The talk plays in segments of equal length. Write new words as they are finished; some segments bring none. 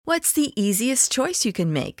What's the easiest choice you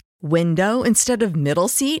can make? Window instead of middle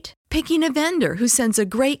seat? Picking a vendor who sends a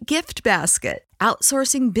great gift basket?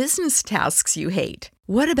 Outsourcing business tasks you hate?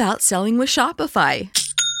 What about selling with Shopify?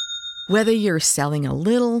 Whether you're selling a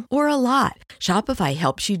little or a lot, Shopify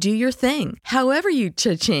helps you do your thing, however you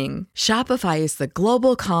cha-ching. Shopify is the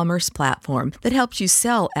global commerce platform that helps you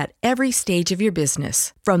sell at every stage of your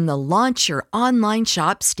business. From the launch your online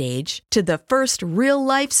shop stage to the first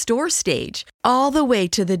real-life store stage, all the way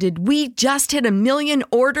to the did we just hit 1 million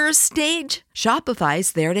orders stage.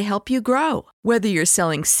 Shopify's there to help you grow. Whether you're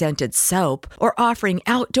selling scented soap or offering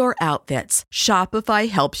outdoor outfits, Shopify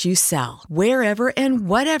helps you sell. Wherever and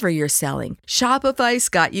whatever you're selling, Shopify's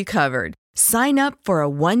got you covered. Sign up for a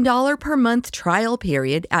 $1 per month trial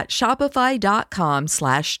period at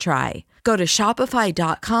shopify.com/try. Go to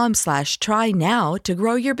shopify.com/try now to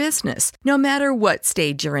grow your business, no matter what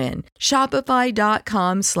stage you're in.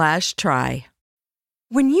 Shopify.com/try.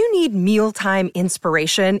 When you need mealtime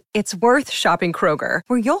inspiration, it's worth shopping Kroger,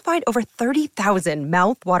 where you'll find over 30,000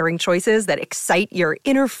 mouth-watering choices that excite your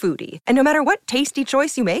inner foodie. And no matter what tasty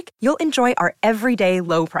choice you make, you'll enjoy our everyday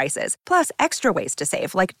low prices, plus extra ways to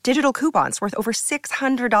save, like digital coupons worth over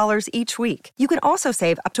 $600 each week. You can also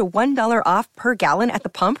save up to $1 off per gallon at the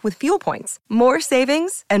pump with fuel points. More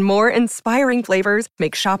savings and more inspiring flavors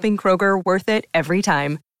make shopping Kroger worth it every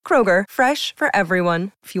time. Kroger, fresh for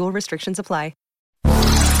everyone. Fuel restrictions apply.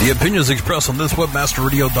 The opinions expressed on this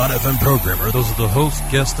WebmasterRadio.fm program are those of the host,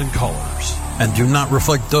 guests, and callers, and do not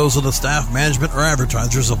reflect those of the staff, management, or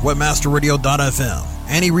advertisers of WebmasterRadio.fm.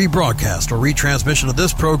 Any rebroadcast or retransmission of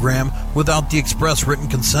this program without the express written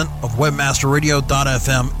consent of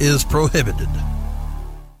WebmasterRadio.fm is prohibited.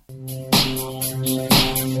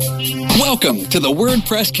 Welcome to the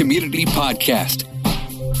WordPress Community Podcast,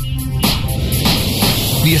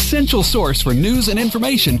 the essential source for news and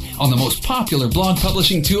information on the most popular blog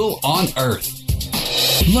publishing tool on earth.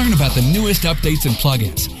 Learn about the newest updates and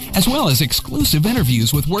plugins, as well as exclusive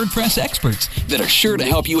interviews with WordPress experts that are sure to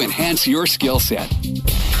help you enhance your skill set.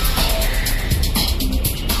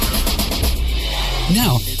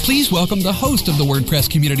 Now, please welcome the host of the WordPress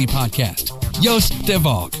Community Podcast, Joost de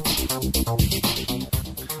Valk.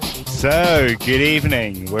 So, good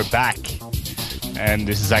evening. We're back. And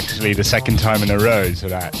this is actually the second time in a row, so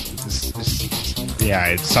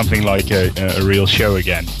it's something like a real show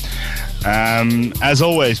again. As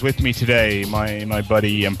always, with me today, my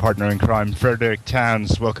buddy and partner in crime, Frederick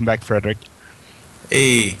Towns. Welcome back, Frederick.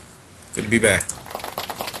 Hey, good to be back.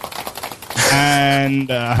 And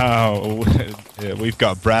we've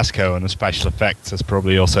got Brasco on the special effects. That's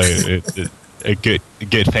probably also a good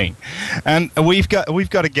thing. And we've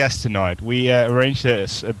got a guest tonight. We arranged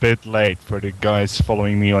this a bit late for the guys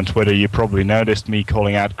following me on Twitter. You probably noticed me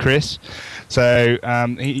calling out Chris. So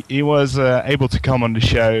he was able to come on the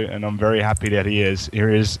show, and I'm very happy that he is.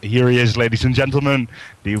 Here he is, ladies and gentlemen,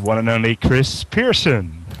 the one and only Chris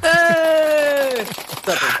Pearson. Hey! What's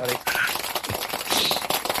up, everybody?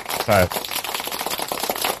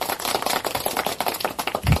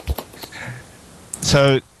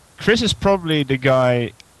 So Chris is probably the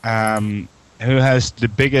guy who has the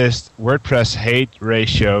biggest WordPress hate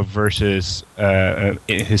ratio versus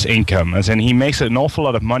his income. As in, he makes an awful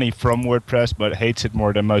lot of money from WordPress, but hates it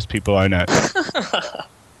more than most people I know.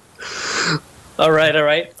 All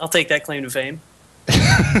right. I'll take that claim to fame.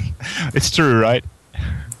 It's true, right?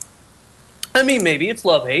 I mean, maybe it's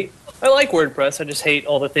love-hate. I like WordPress. I just hate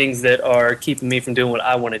all the things that are keeping me from doing what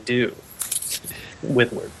I want to do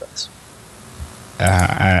with WordPress.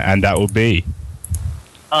 And that will be?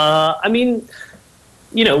 I mean,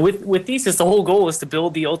 with Thesis, the whole goal is to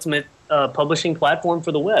build the ultimate publishing platform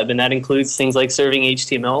for the web, and that includes things like serving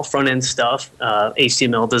HTML, front-end stuff,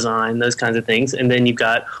 HTML design, those kinds of things. And then you've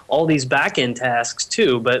got all these back-end tasks,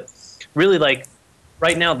 too. But really, like,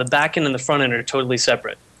 right now, the back-end and the front-end are totally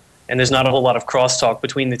separate, and there's not a whole lot of crosstalk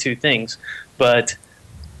between the two things. But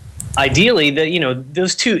ideally,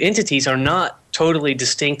 those two entities are not totally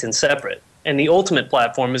distinct and separate. And the ultimate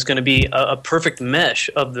platform is going to be a perfect mesh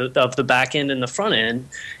of the back end and the front end.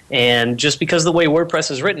 And just because of the way WordPress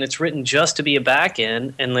is written, it's written just to be a back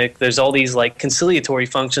end. And there's all these conciliatory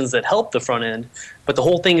functions that help the front end, but the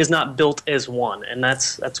whole thing is not built as one. And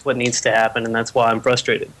that's what needs to happen, and that's why I'm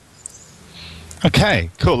frustrated. Okay,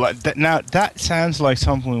 cool. Now that sounds like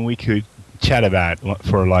something we could chat about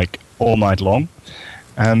for all night long,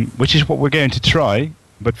 which is what we're going to try.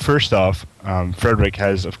 But first off, Frederick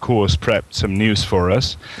has, of course, prepped some news for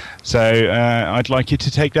us. So I'd like you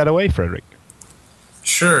to take that away, Frederick.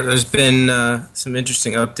 Sure, there's been some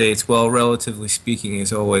interesting updates. Well, relatively speaking,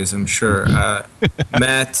 as always, I'm sure.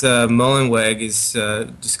 Matt Mullenweg has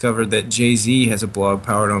discovered that Jay-Z has a blog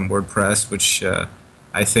powered on WordPress, which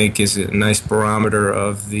I think is a nice barometer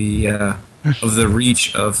of the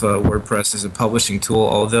reach of WordPress as a publishing tool.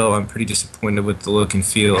 Although I'm pretty disappointed with the look and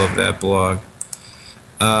feel of that blog.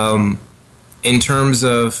 In terms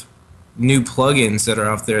of new plugins that are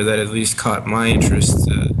out there that at least caught my interest,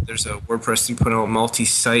 there's a WordPress 3.0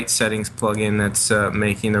 multi-site settings plugin that's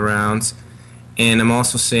making the rounds, and I'm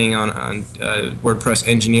also seeing on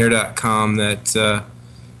WordPressEngineer.com that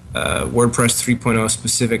WordPress 3.0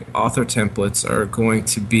 specific author templates are going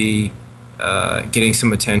to be getting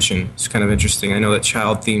some attention. It's kind of interesting. I know that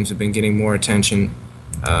child themes have been getting more attention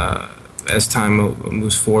as time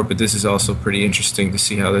moves forward, but this is also pretty interesting to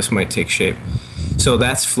see how this might take shape. So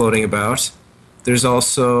that's floating about. There's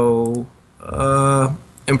also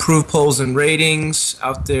improved polls and ratings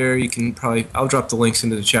out there. You can I'll drop the links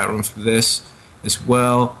into the chat room for this as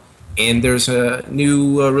well. And there's a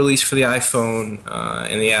new release for the iPhone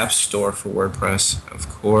and the App Store for WordPress, of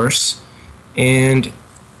course. And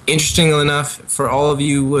interestingly enough, for all of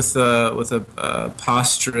you with a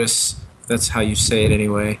Posterous, if that's how you say it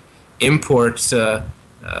anyway, import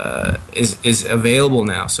is available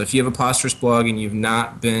now. So if you have a Posterous blog and you've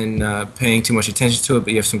not been paying too much attention to it,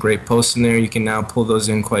 but you have some great posts in there, you can now pull those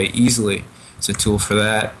in quite easily. It's a tool for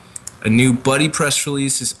that. A new BuddyPress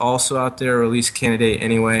release is also out there, release candidate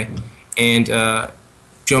anyway. And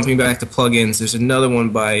jumping back to plugins, there's another one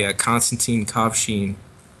by Konstantin Kovshin.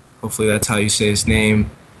 Hopefully that's how you say his name.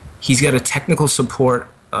 He's got a technical support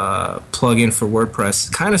plugin for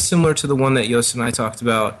WordPress, kind of similar to the one that Yost and I talked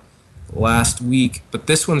about last week, but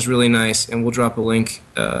this one's really nice, and we'll drop a link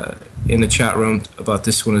in the chat room about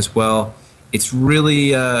this one as well. It's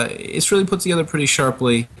really put together pretty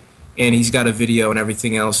sharply, and he's got a video and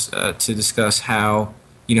everything else to discuss how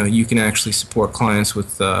you can actually support clients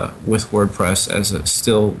with WordPress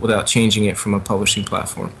still without changing it from a publishing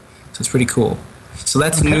platform. So it's pretty cool. So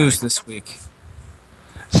that's news this week.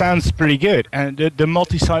 Sounds pretty good. And the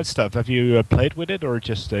multi-site stuff, have you played with it or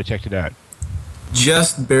just checked it out?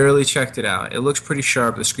 Just barely checked it out. It looks pretty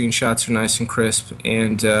sharp. The screenshots are nice and crisp,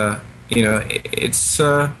 and it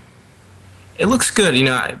looks good.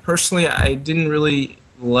 Personally, I didn't really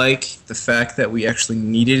like the fact that we actually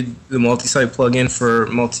needed the multi-site plugin for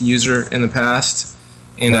multi-user in the past,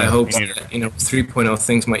 and I hope that 3.0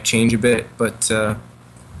 things might change a bit. But I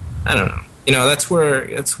don't know. That's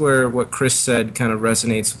where what Chris said kind of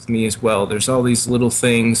resonates with me as well. There's all these little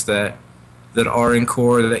things that are in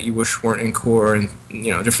core that you wish weren't in core, and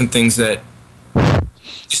different things that you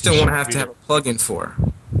just don't want to have a plugin for.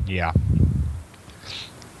 Yeah,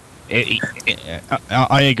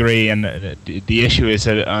 I agree, and the issue is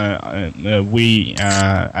that we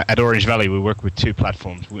at Orange Valley we work with two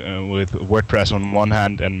platforms, with WordPress on one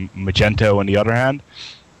hand and Magento on the other hand.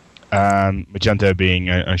 Magento being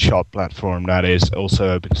a shop platform that is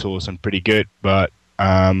also open source and pretty good, but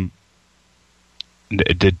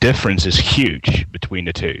the difference is huge between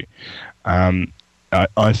the two.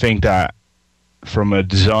 I think that from a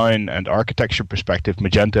design and architecture perspective,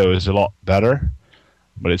 Magento is a lot better,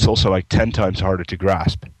 but it's also like 10 times harder to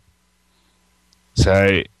grasp.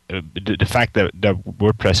 So the fact that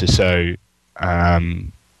WordPress is so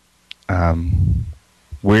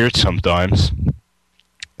weird sometimes,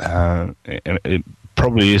 it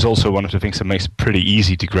probably is also one of the things that makes it pretty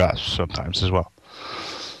easy to grasp sometimes as well.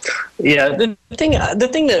 Yeah, the thing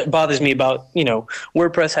that bothers me about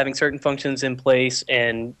WordPress having certain functions in place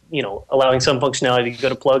and allowing some functionality to go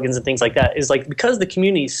to plugins and things like that is because the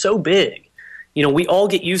community is so big, we all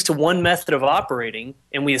get used to one method of operating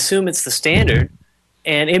and we assume it's the standard,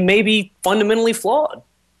 and it may be fundamentally flawed.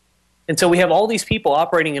 And so we have all these people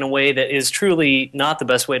operating in a way that is truly not the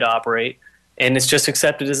best way to operate, and it's just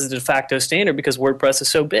accepted as a de facto standard because WordPress is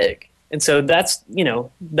so big. And so that's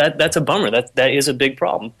that's a bummer. That is a big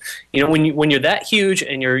problem. When you're that huge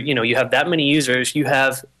and you have that many users, you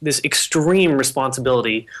have this extreme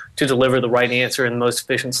responsibility to deliver the right answer and the most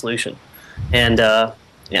efficient solution. And I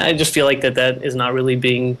just feel like that is not really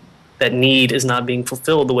that need is not being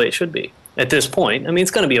fulfilled the way it should be at this point. I mean,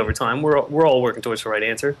 it's going to be over time. We're all working towards the right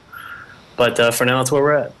answer, but for now, that's where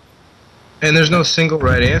we're at. And there's no single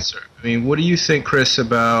right answer. I mean, what do you think, Chris,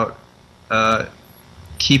 about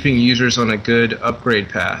keeping users on a good upgrade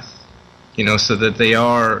path, so that they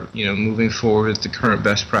are, moving forward with the current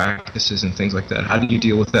best practices and things like that? How do you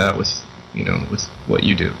deal with that with what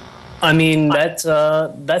you do? I mean, that's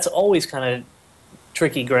always kind of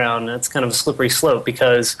tricky ground. That's kind of a slippery slope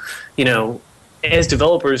because, as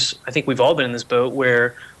developers, I think we've all been in this boat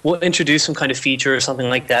where we'll introduce some kind of feature or something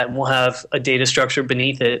like that, and we'll have a data structure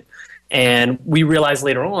beneath it, and we realize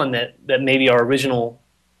later on that maybe our original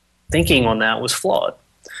thinking on that was flawed.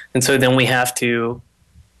 And so then we have to,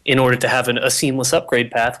 in order to have a seamless upgrade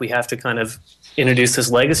path, we have to kind of introduce this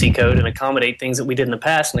legacy code and accommodate things that we did in the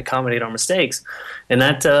past and accommodate our mistakes. And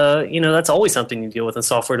that, that's always something you deal with in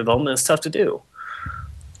software development. It's tough to do.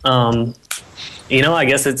 I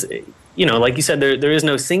guess it's, like you said, there is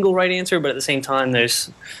no single right answer, but at the same time, there's,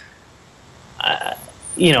 I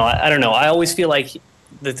don't know. I always feel like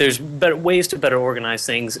that there's better ways to better organize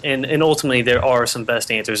things, and ultimately there are some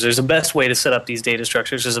best answers. There's a best way to set up these data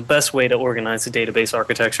structures. There's a best way to organize the database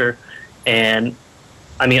architecture. And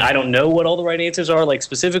I mean, I don't know what all the right answers are, like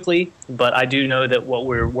specifically, but I do know that what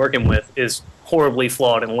we're working with is horribly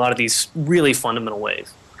flawed in a lot of these really fundamental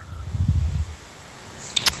ways.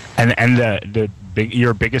 And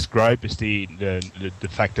your biggest gripe is the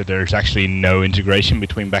fact that there's actually no integration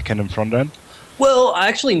between backend and front end? Well,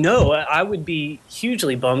 actually, no. I would be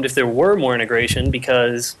hugely bummed if there were more integration,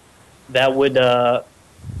 because that would, that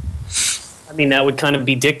would kind of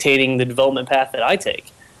be dictating the development path that I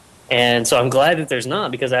take. And so I'm glad that there's not,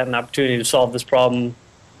 because I have an opportunity to solve this problem,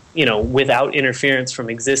 without interference from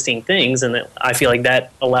existing things, and that I feel like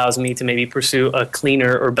that allows me to maybe pursue a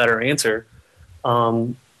cleaner or better answer.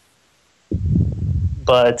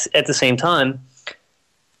 But at the same time,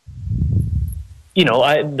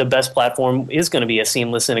 the best platform is going to be a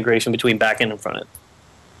seamless integration between backend and front end.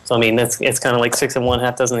 So, I mean, it's kind of like 6 of one,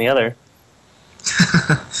 half dozen the other.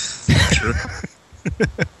 True.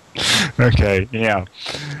 Okay, yeah.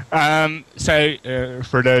 So,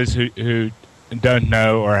 for those who don't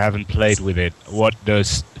know or haven't played with it, what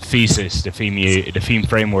does Thesis, the theme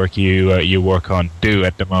framework you work on, do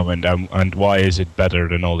at the moment, and why is it better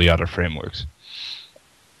than all the other frameworks?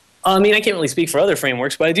 I mean, I can't really speak for other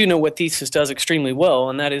frameworks, but I do know what Thesis does extremely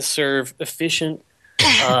well, and that is serve efficient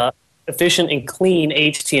and clean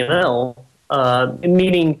HTML,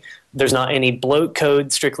 meaning there's not any bloat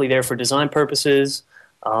code strictly there for design purposes.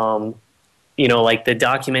 Like the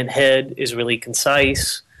document head is really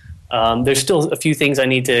concise. There's still a few things I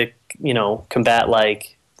need to, combat,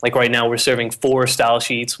 like right now we're serving 4 style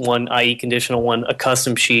sheets, 1 IE conditional, 1 a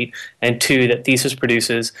custom sheet, and 2 that Thesis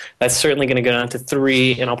produces. That's certainly going to go down to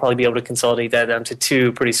 3, and I'll probably be able to consolidate that down to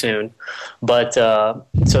 2 pretty soon. But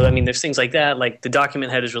there's things like that, like the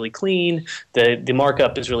document head is really clean, the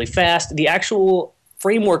markup is really fast. The actual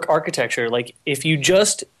framework architecture, like if you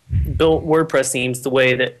just built WordPress themes the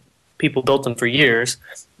way that people built them for years,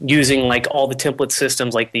 using like all the template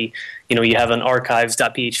systems, like you have an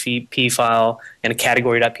archives.php file and a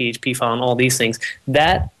category.php file and all these things.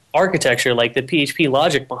 That architecture, like the PHP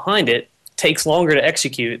logic behind it, takes longer to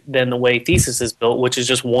execute than the way Thesis is built, which is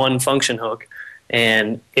just one function hook,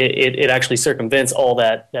 and it actually circumvents all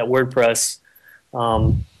that WordPress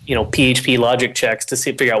PHP logic checks to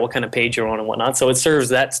figure out what kind of page you're on and whatnot. So it serves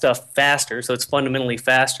that stuff faster. So it's fundamentally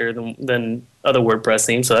faster than other WordPress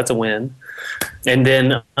themes. So that's a win. And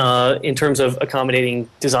then in terms of accommodating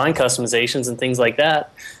design customizations and things like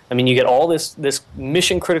that, I mean, you get all this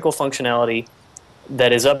mission critical functionality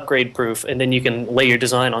that is upgrade proof, and then you can lay your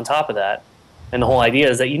design on top of that. And the whole idea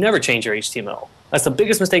is that you never change your HTML. That's the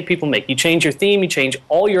biggest mistake people make. You change your theme, you change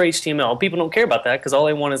all your HTML. People don't care about that because all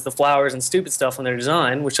they want is the flowers and stupid stuff on their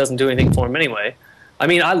design, which doesn't do anything for them anyway. I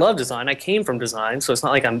mean, I love design. I came from design, so it's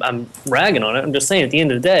not like I'm ragging on it. I'm just saying at the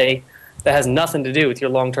end of the day, that has nothing to do with your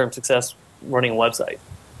long-term success running a website.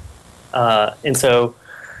 And so,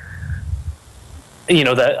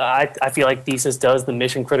 that I feel like Thesis does the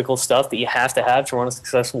mission-critical stuff that you have to have to run a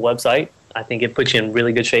successful website. I think it puts you in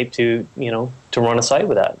really good shape to run a site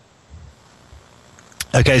with that.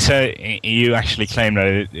 Okay, so you actually claim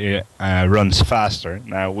that it runs faster.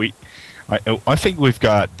 Now, I think we've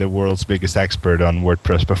got the world's biggest expert on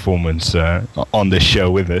WordPress performance on this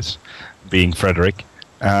show with us, being Frederick.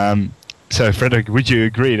 So, Frederick, would you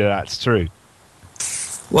agree that that's true?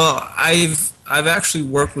 Well, I've actually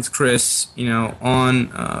worked with Chris, on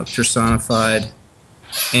Personified,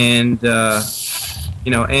 and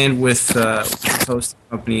and with the hosting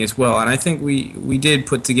company as well. And I think we did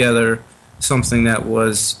put together something that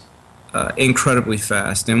was incredibly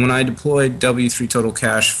fast. And when I deployed W3 Total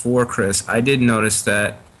Cache for Chris, I did notice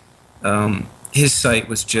that his site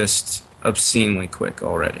was just obscenely quick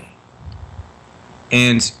already.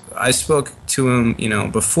 And I spoke to him,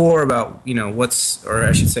 before about, in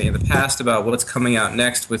the past about what's coming out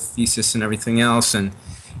next with Thesis and everything else, and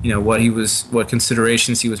what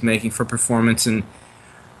considerations he was making for performance, and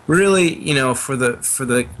really, for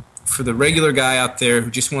the for the regular guy out there who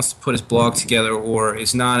just wants to put his blog together, or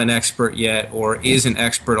is not an expert yet, or is an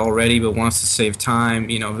expert already but wants to save time,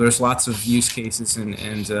 there's lots of use cases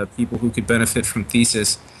and people who could benefit from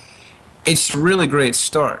Thesis. It's a really great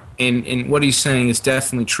start, and what he's saying is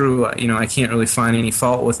definitely true. I can't really find any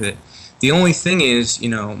fault with it. The only thing is,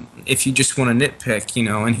 if you just want to nitpick,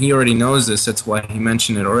 and he already knows this, that's why he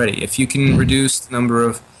mentioned it already. If you can reduce the number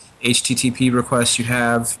of HTTP requests you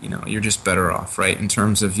have, you're just better off, right, in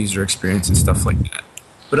terms of user experience and stuff like that.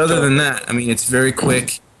 But other than that, it's very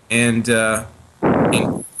quick, and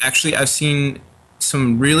actually I've seen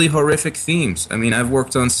some really horrific themes. I've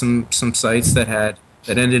worked on some sites that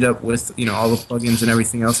ended up with, all the plugins and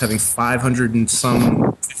everything else having 500 and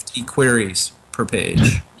some 50 queries per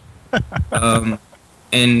page. And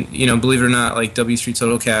believe it or not, like W3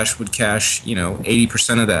 Total Cache would cache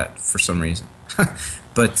 80% of that for some reason.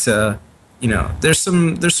 But there's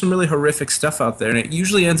some really horrific stuff out there, and it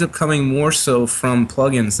usually ends up coming more so from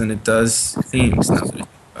plugins than it does themes. Now that I think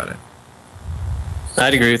about it,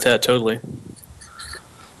 I'd agree with that totally.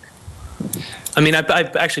 I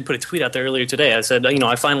actually put a tweet out there earlier today. I said,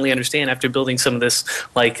 I finally understand after building some of this.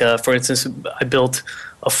 Like, for instance, I built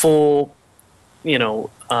a full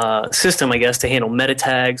system, I guess, to handle meta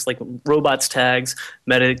tags, like robots tags,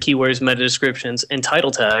 meta keywords, meta descriptions, and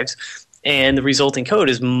title tags. And the resulting code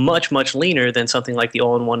is much, much leaner than something like the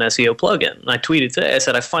all-in-one SEO plugin. And I tweeted today, I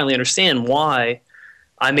said, I finally understand why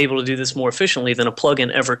I'm able to do this more efficiently than a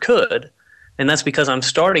plugin ever could. And that's because I'm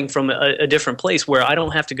starting from a different place where I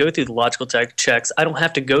don't have to go through the logical checks. I don't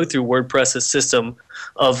have to go through WordPress's system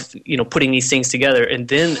of, putting these things together and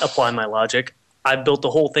then apply my logic. I built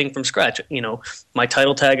the whole thing from scratch. My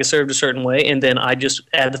title tag is served a certain way, and then I just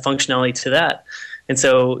add the functionality to that. And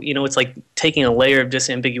so, it's like taking a layer of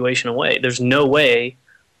disambiguation away. There's no way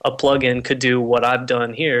a plugin could do what I've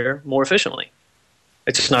done here more efficiently.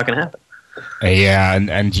 It's just not going to happen. Yeah,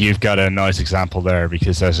 and you've got a nice example there,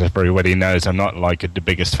 because as everybody knows, I'm not like the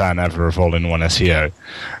biggest fan ever of all-in-one SEO.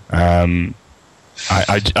 I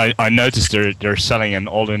noticed they're selling an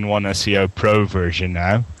all-in-one SEO Pro version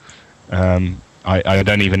now. I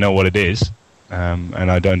don't even know what it is, and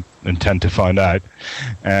I don't intend to find out.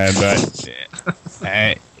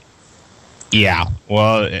 But yeah,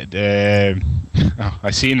 well,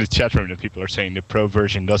 I see in the chat room that people are saying the Pro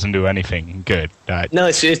version doesn't do anything good. No,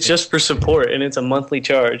 it's just for support, and it's a monthly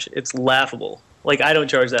charge. It's laughable. Like, I don't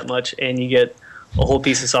charge that much, and you get a whole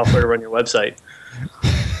piece of software to run your website.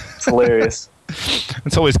 It's hilarious.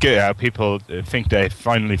 It's always good how people think they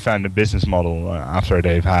finally found a business model after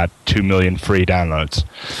they've had 2 million free downloads.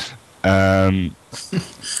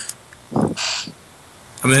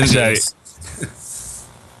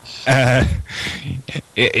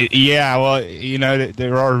 Yeah, well,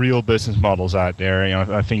 there are real business models out there.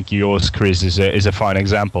 I think yours, Chris, is a fine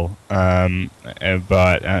example.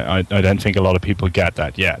 But I don't think a lot of people get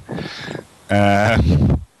that yet.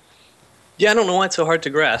 Yeah, I don't know why it's so hard to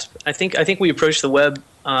grasp. I think we approach the web,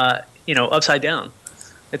 upside down.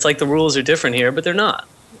 It's like the rules are different here, but they're not.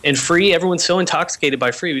 And free, everyone's so intoxicated by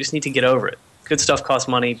free, we just need to get over it. Good stuff costs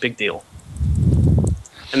money, big deal.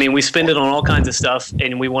 We spend it on all kinds of stuff,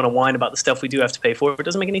 and we want to whine about the stuff we do have to pay for. It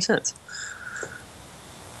doesn't make any sense.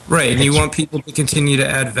 Right, and you want people to continue to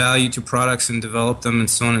add value to products and develop them and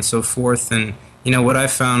so on and so forth. And, what I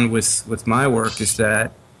found with my work is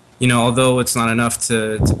that, although it's not enough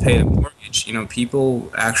to pay the mortgage, people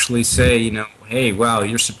actually say, hey, wow,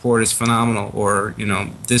 your support is phenomenal, or,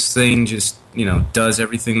 this thing just, does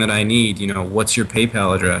everything that I need, what's your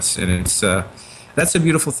PayPal address? And it's, that's a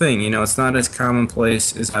beautiful thing. It's not as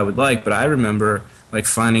commonplace as I would like, but I remember, like,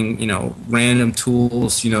 finding, random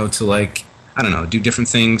tools, to, like, I don't know, do different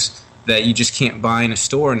things that you just can't buy in a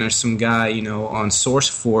store, and there's some guy, on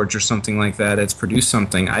SourceForge or something like that that's produced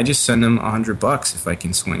something. I just send him $100 if I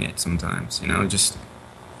can swing it sometimes, just...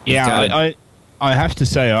 Yeah, I have to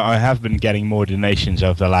say I have been getting more donations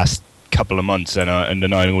over the last couple of months than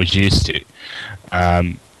I was used to.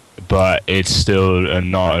 But it's still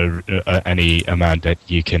not any amount that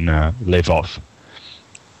you can live off.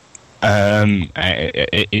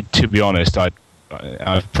 To be honest,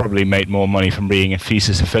 I've probably made more money from being a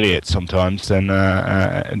Thesis affiliate sometimes than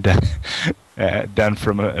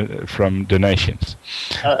from donations.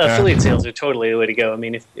 Affiliate sales are totally the way to go.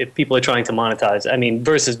 If people are trying to monetize,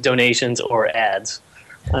 versus donations or ads.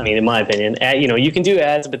 In my opinion, you can do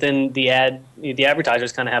ads, but then the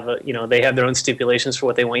advertisers kind of have they have their own stipulations for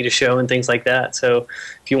what they want you to show and things like that. So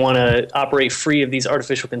if you want to operate free of these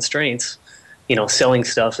artificial constraints, selling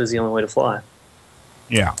stuff is the only way to fly.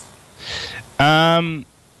 Yeah.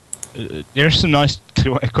 there's some nice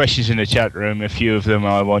questions in the chat room. A few of them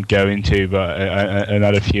I won't go into, but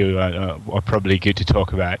another few are probably good to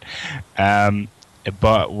talk about.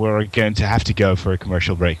 But we're going to have to go for a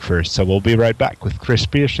commercial break first, so we'll be right back with Chris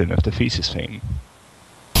Pearson of the Thesis fame.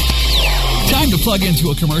 Time to plug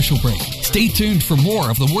into a commercial break. Stay tuned for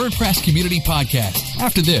more of the WordPress Community Podcast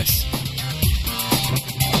after this.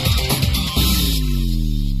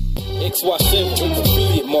 XY7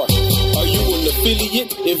 affiliate market. Are you an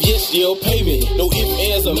affiliate? If yes, you'll pay me. No ifs,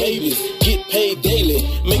 ands, or maybes. Get paid daily.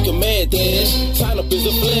 Make a mad dash. Sign up as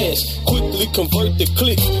a flash. Quickly convert the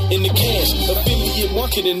clicks into cash. Affiliate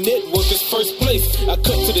marketing network is first place. I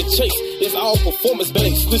cut to the chase. It's all performance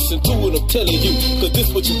based. Listen to what I'm telling you, cause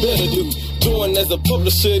this what you better do. Join as a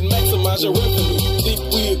publisher and maximize your revenue. Think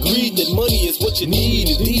we agreed that money is what you need.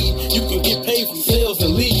 Indeed, you can get paid from sales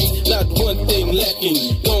and leads. Not one thing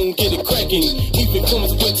lacking. Don't get it cracking. Even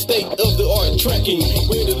comes with state-of-the-art tracking.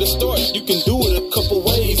 Where to start? You can do it a couple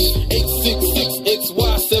ways.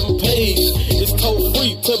 866-XY7 pays. It's toll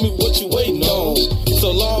free. Tell me what you waiting on.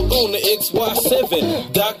 So log on to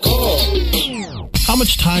XY7.com. How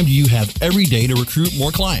much time do you have every day to recruit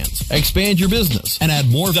more clients, expand your business, and add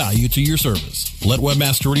more value to your service? Let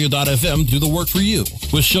WebmasterRadio.fm do the work for you.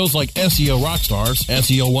 With shows like SEO Rockstars,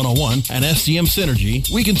 SEO 101, and SCM Synergy,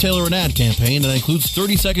 we can tailor an ad campaign that includes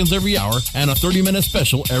 30 seconds every hour and a 30-minute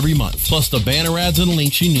special every month, plus the banner ads and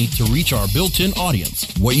links you need to reach our built-in audience.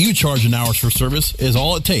 What you charge in hours for service is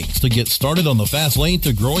all it takes to get started on the fast lane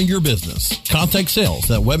to growing your business. Contact sales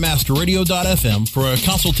at WebmasterRadio.fm for a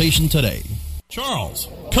consultation today. Charles,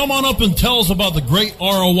 come on up and tell us about the great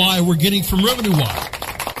ROI we're getting from Revenue Wire.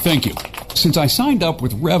 Thank you. Since I signed up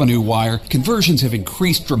with Revenue Wire, conversions have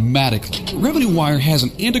increased dramatically. Revenue Wire has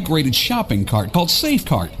an integrated shopping cart called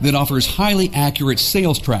SafeCart that offers highly accurate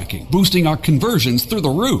sales tracking, boosting our conversions through the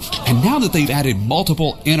roof. And now that they've added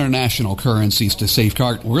multiple international currencies to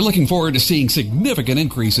SafeCart, we're looking forward to seeing significant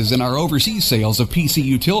increases in our overseas sales of PC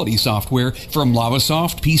utility software from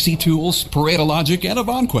Lavasoft, PC Tools, Pareto Logic, and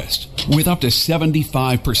AvonQuest. With up to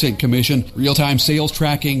 75% commission, real-time sales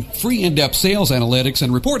tracking, free in-depth sales analytics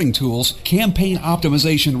and reporting tools, campaign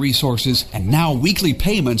optimization resources, and now weekly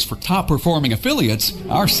payments for top-performing affiliates,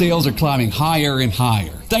 our sales are climbing higher and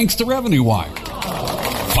higher, thanks to Revenue Wire.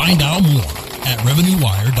 Find out more at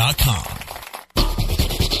RevenueWire.com.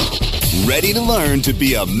 Ready to learn to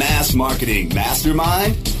be a mass marketing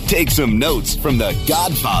mastermind? Take some notes from the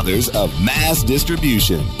godfathers of mass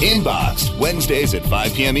distribution. Inbox, Wednesdays at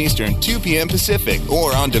 5 p.m. Eastern, 2 p.m. Pacific,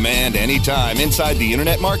 or on demand anytime inside the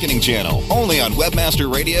Internet Marketing Channel, only on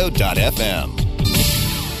WebmasterRadio.fm.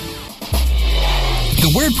 The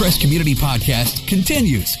WordPress Community Podcast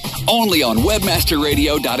continues, only on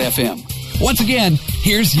WebmasterRadio.fm. Once again,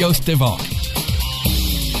 here's Joost de Valk.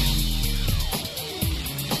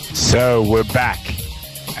 So we're back,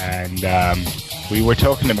 and we were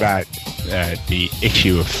talking about the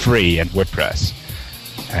issue of free and WordPress,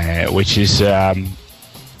 which is,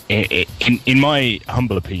 in my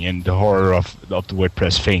humble opinion, the horror of the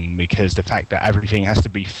WordPress thing, because the fact that everything has to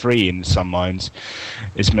be free in some minds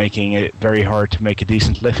is making it very hard to make a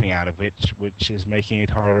decent living out of it, which is making it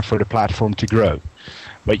harder for the platform to grow.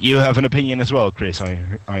 But you have an opinion as well, Chris, I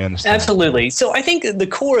understand. Absolutely. So I think the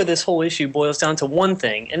core of this whole issue boils down to one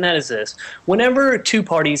thing, and that is this. Whenever two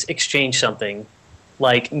parties exchange something,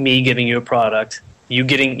 like me giving you a product, you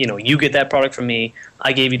get that product from me,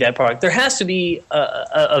 I gave you that product, there has to be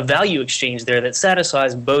a value exchange there that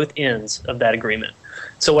satisfies both ends of that agreement.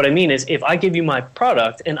 So what I mean is, if I give you my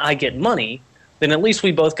product and I get money, then at least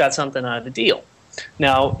we both got something out of the deal.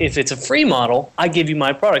 Now, if it's a free model, I give you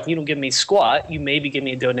my product. You don't give me squat. You maybe give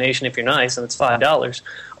me a donation if you're nice, and it's $5.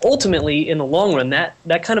 Ultimately, in the long run, that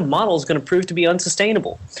kind of model is going to prove to be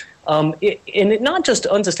unsustainable. Not just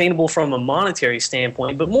unsustainable from a monetary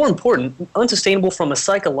standpoint, but more important, unsustainable from a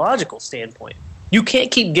psychological standpoint. You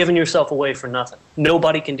can't keep giving yourself away for nothing.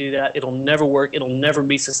 Nobody can do that. It'll never work. It'll never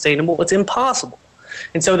be sustainable. It's impossible.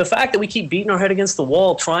 And so the fact that we keep beating our head against the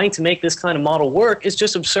wall trying to make this kind of model work is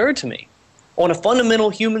just absurd to me. On a fundamental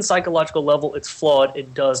human psychological level, it's flawed.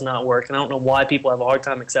 It does not work. And I don't know why people have a hard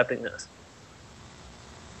time accepting this.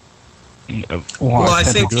 Well, I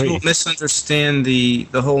think people misunderstand the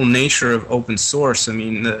whole nature of open source. I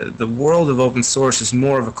mean, the world of open source is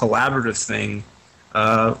more of a collaborative thing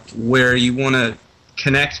where you want to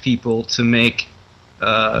connect people to make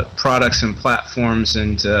products and platforms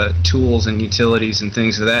and tools and utilities and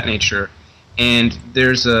things of that nature. And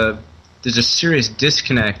there's a serious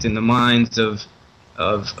disconnect in the minds of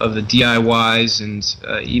the DIYs and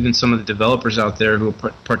even some of the developers out there who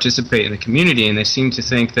participate in the community, and they seem to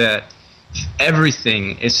think that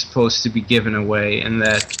everything is supposed to be given away, and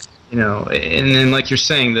that And then like you're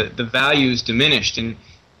saying, the value is diminished, and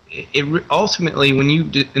ultimately when you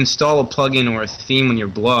install a plugin or a theme on your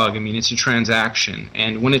blog, I mean, it's a transaction,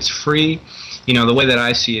 and when it's free, the way that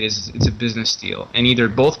I see it is it's a business deal, and either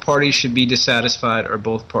both parties should be dissatisfied or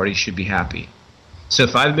both parties should be happy. So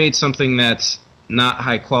if I've made something that's not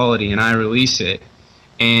high quality and I release it,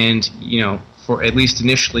 and for at least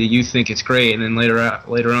initially you think it's great, and then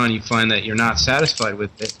later on you find that you're not satisfied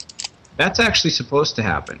with it, that's actually supposed to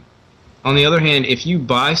happen. On the other hand, if you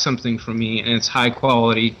buy something from me and it's high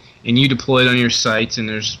quality and you deploy it on your sites and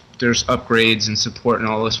there's upgrades and support and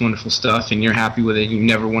all this wonderful stuff and you're happy with it and you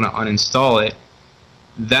never want to uninstall it,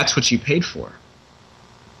 that's what you paid for.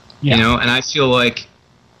 Yeah. And I feel like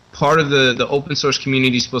part of the open source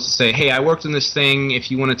community is supposed to say, hey, I worked on this thing,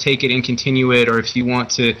 if you want to take it and continue it, or if you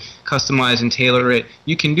want to customize and tailor it,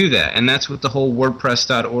 you can do that. And that's what the whole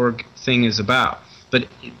WordPress.org thing is about. But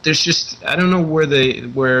there's just, I don't know where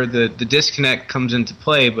the disconnect comes into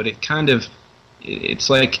play, but it's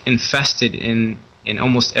like infested in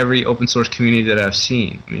almost every open source community that I've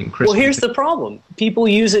seen. I mean, Chris, well, here's the problem. People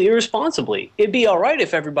use it irresponsibly. It'd be all right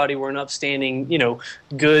if everybody were an upstanding,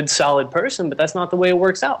 good, solid person, but that's not the way it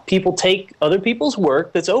works out. People take other people's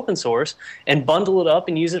work that's open source and bundle it up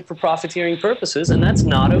and use it for profiteering purposes, and that's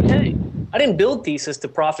not okay. I didn't build Thesis to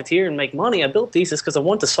profiteer and make money. I built Thesis because I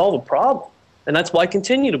want to solve a problem. And that's why I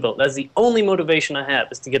continue to build. That's the only motivation I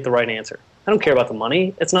have, is to get the right answer. I don't care about the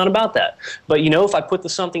money. It's not about that. But, if I put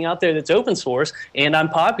something out there that's open source and I'm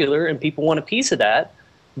popular and people want a piece of that,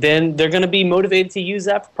 then they're going to be motivated to use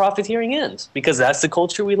that for profiteering ends, because that's the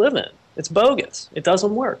culture we live in. It's bogus. It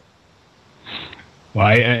doesn't work.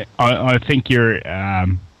 Well, I think you're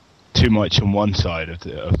too much on one side of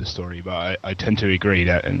the story, but I tend to agree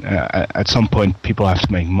that at some point people have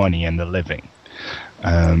to make money and a living.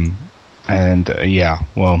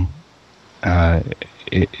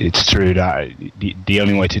 It's true that the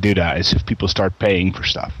only way to do that is if people start paying for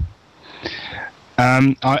stuff.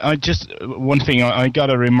 I got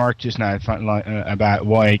a remark just now about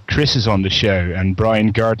why Chris is on the show and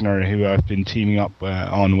Brian Gardner, who I've been teaming up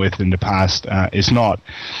on with in the past, is not.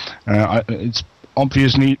 It's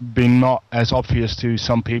obviously been not as obvious to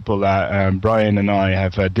some people that Brian and I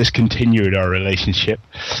have discontinued our relationship.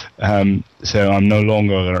 So I'm no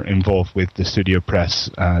longer involved with the Studio Press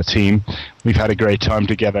team. We've had a great time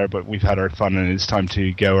together, but we've had our fun, and it's time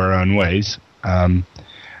to go our own ways.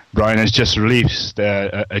 Brian has just released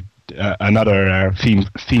another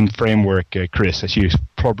theme framework, Chris, as you've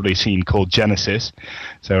probably seen, called Genesis.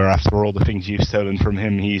 So after all the things you've stolen from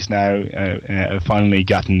him, he's now finally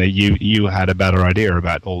gotten that you had a better idea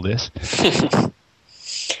about all this.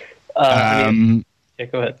 Go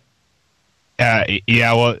ahead.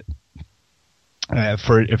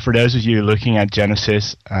 For those of you looking at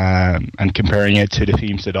Genesis and comparing it to the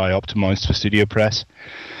themes that I optimized for Studio Press,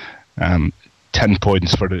 10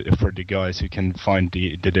 points for the guys who can find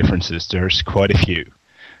the differences. There's quite a few,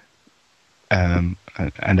 and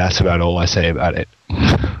that's about all I say about it.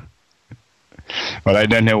 But I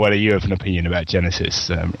don't know whether you have an opinion about Genesis,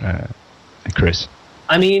 Chris.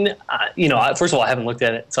 I mean, first of all, I haven't looked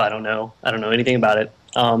at it, so I don't know. I don't know anything about it.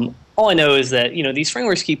 All I know is that these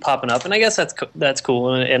frameworks keep popping up, and I guess that's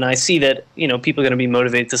cool. And I see that people are going to be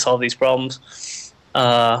motivated to solve these problems.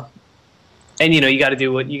 And you got to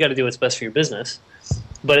do what's best for your business.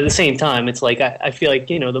 But at the same time, it's like I feel like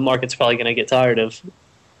the market's probably going to get tired of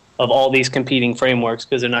all these competing frameworks,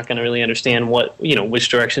 because they're not going to really understand which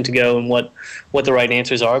direction to go and what the right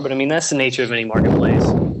answers are. But I mean, that's the nature of any marketplace.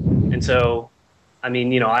 And so, I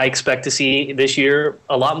mean, I expect to see this year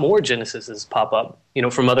a lot more Genesises pop up,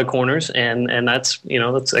 from other corners, and that's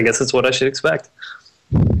I guess that's what I should expect.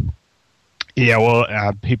 Yeah,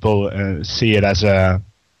 well, people see it as a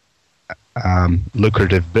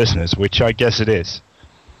lucrative business, which I guess it is.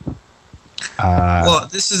 Well,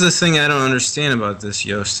 this is the thing I don't understand about this,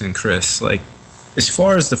 Yost and Chris. Like, as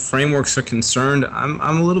far as the frameworks are concerned, I'm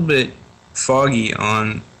a little bit foggy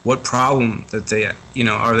on what problem that they are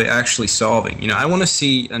they actually solving. I want to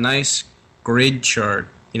see a nice grid chart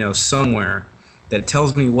somewhere that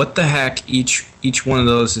tells me what the heck each one of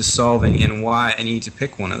those is solving and why I need to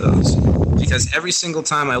pick one of those. Because every single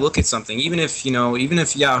time I look at something, even if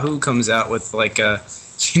Yahoo comes out with like a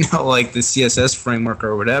like the CSS framework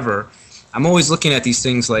or whatever, I'm always looking at these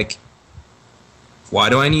things like, why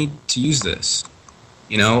do I need to use this?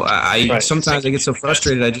 Sometimes I get so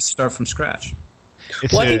frustrated I just start from scratch.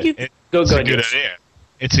 It's a good idea.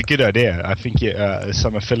 It's a good idea. I think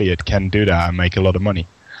some affiliate can do that and make a lot of money.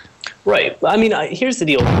 Right. I mean, here's the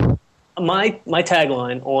deal. my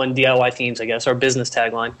tagline on DIY Themes, I guess, our business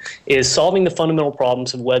tagline, is solving the fundamental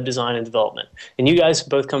problems of web design and development. And you guys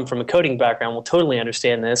both come from a coding background, will totally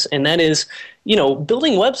understand this. And that is,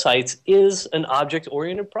 building websites is an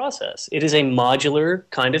object-oriented process. It is a modular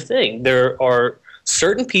kind of thing. There are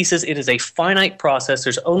certain pieces. It is a finite process.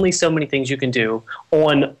 There's only so many things you can do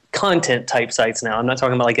on content-type sites now. I'm not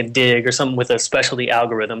talking about like a Dig or something with a specialty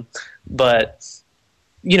algorithm, but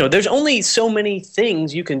there's only so many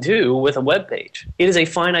things you can do with a web page. It is a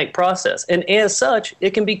finite process. And as such,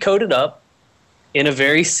 it can be coded up in a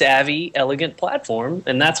very savvy, elegant platform,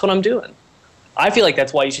 and that's what I'm doing. I feel like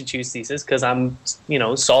that's why you should choose Thesis, because I'm,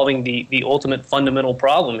 solving the ultimate fundamental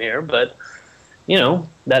problem here. But,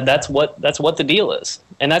 that's what the deal is.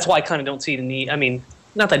 And that's why I kind of don't see the need. I mean,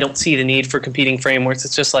 not that I don't see the need for competing frameworks.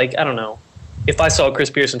 It's just like, I don't know. If I saw Chris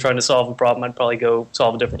Pearson trying to solve a problem, I'd probably go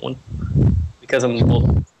solve a different one. Because I'm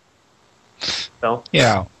little. So.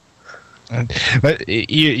 Yeah. But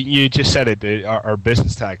you just said it, our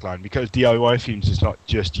business tagline, because DIY Themes is not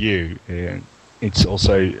just you. It's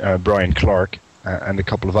also Brian Clark and a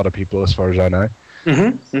couple of other people, as far as I know.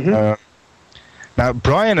 Mm-hmm. Mm-hmm. Now,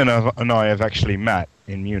 Brian and I have actually met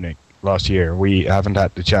in Munich last year. We haven't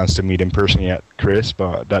had the chance to meet in person yet, Chris,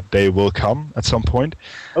 but that day will come at some point.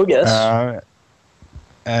 Oh, yes.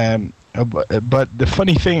 But the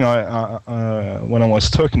funny thing, when I was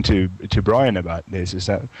talking to Brian about this, is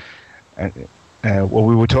that what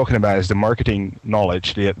we were talking about is the marketing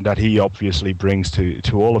knowledge that he obviously brings to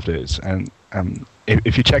all of this. And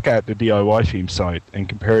if you check out the DIY theme site and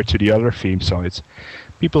compare it to the other theme sites,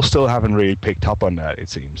 people still haven't really picked up on that, it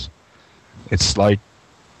seems. It's like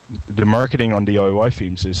the marketing on DIY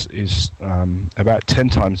themes is about 10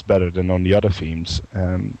 times better than on the other themes,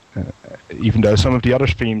 even though some of the other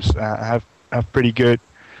themes have pretty good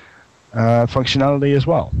functionality as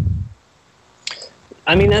well.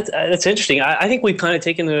 I mean, that's interesting. I think we've kind of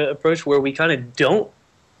taken the approach where we kind of don't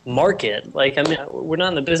market. Like, I mean, we're not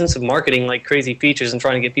in the business of marketing like crazy features and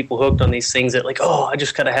trying to get people hooked on these things that, like, oh, I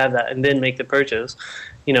just got to have that and then make the purchase.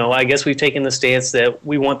 I guess we've taken the stance that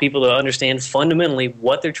we want people to understand fundamentally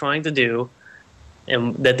what they're trying to do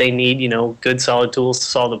and that they need, good, solid tools to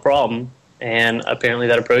solve the problem. And apparently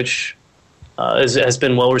that approach has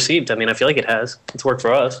been well received. I mean, I feel like it has. It's worked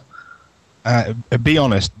for us. Be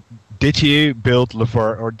honest. Did you build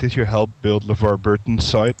LeVar, or did you help build LeVar Burton's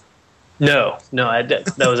site? No,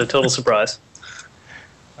 that was a total surprise.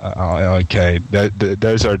 Okay,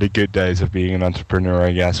 those are the good days of being an entrepreneur,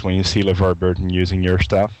 I guess, when you see LeVar Burton using your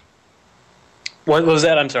stuff. What was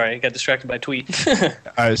that? I'm sorry, I got distracted by a tweet.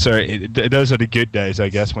 Sorry, those are the good days, I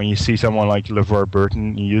guess, when you see someone like LeVar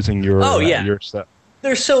Burton using your your stuff.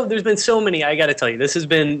 There's been so many. I got to tell you, this has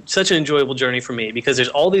been such an enjoyable journey for me because there's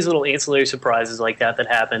all these little ancillary surprises like that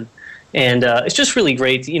happen. And it's just really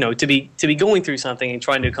great, to be going through something and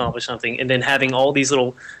trying to accomplish something, and then having all these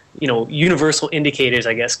little, universal indicators,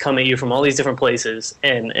 I guess, come at you from all these different places,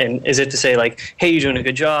 and as if to say, like, hey, you're doing a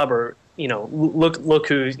good job, or look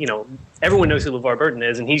who, everyone knows who LeVar Burton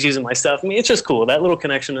is, and he's using my stuff. I mean, it's just cool. That little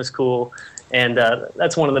connection is cool, and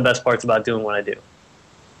that's one of the best parts about doing what I do.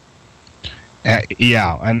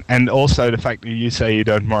 Yeah, and also the fact that you say you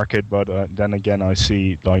don't market, but then again, I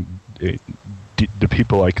see like. The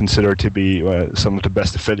people I consider to be some of the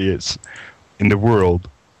best affiliates in the world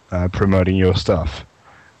promoting your stuff,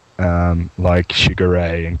 like Sugar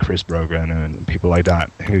Ray and Chris Brogan and people like that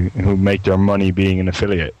who make their money being an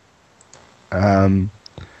affiliate. And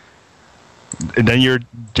then you're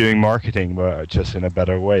doing marketing, but just in a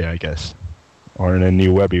better way, I guess, or in a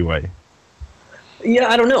new webby way. Yeah,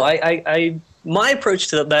 I don't know. My approach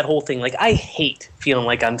to that whole thing, like, I hate feeling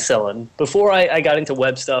like I'm selling. Before I got into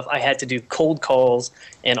web stuff, I had to do cold calls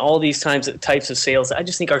and all these types of sales that I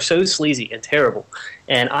just think are so sleazy and terrible.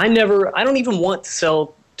 And I don't even want to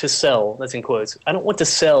sell, that's in quotes. I don't want to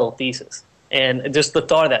sell Thesis. And just the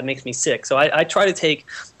thought of that makes me sick. So I try to take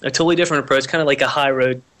a totally different approach, kind of like a high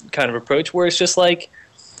road kind of approach, where it's just like,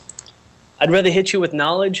 I'd rather hit you with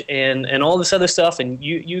knowledge and all this other stuff, and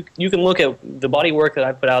you can look at the body of work that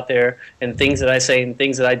I put out there and things that I say and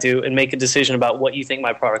things that I do and make a decision about what you think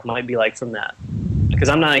my product might be like from that. Because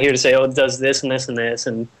I'm not here to say, oh, it does this and this and this,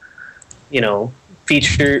 and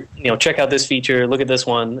feature, check out this feature, look at this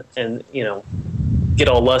one, and get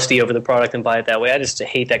all lusty over the product and buy it that way. I just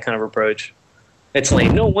hate that kind of approach. It's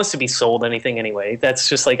lame. No one wants to be sold anything anyway. That's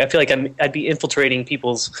just like, I feel like I'd be infiltrating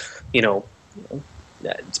people's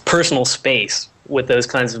personal space with those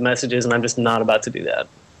kinds of messages, and I'm just not about to do that.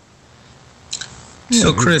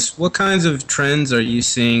 So, Chris, what kinds of trends are you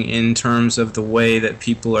seeing in terms of the way that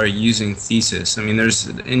people are using Thesis? I mean, there's,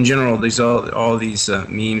 in general, there's all these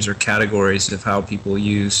memes or categories of how people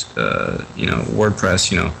use,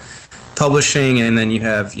 WordPress, publishing, and then you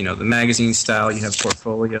have, the magazine style, you have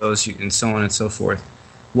portfolios, and so on and so forth.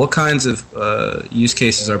 What kinds of use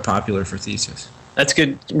cases are popular for Thesis? That's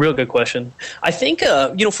good, real good question. I think,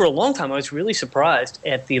 for a long time I was really surprised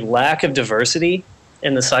at the lack of diversity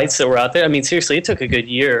in the sites that were out there. I mean, seriously, it took a good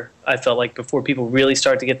year, I felt like, before people really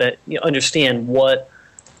started to get that, understand what,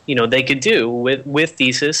 they could do with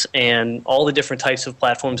Thesis and all the different types of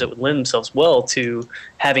platforms that would lend themselves well to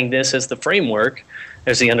having this as the framework,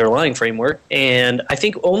 as the underlying framework. And I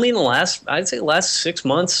think only in the last 6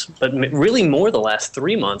 months, but really more the last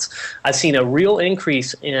 3 months, I've seen a real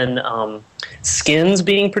increase in skins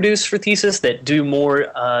being produced for Thesis that do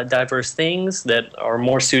more diverse things, that are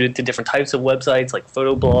more suited to different types of websites, like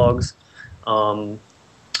photo blogs,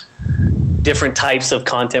 different types of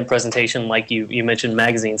content presentation, like you mentioned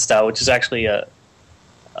magazine style, which is actually a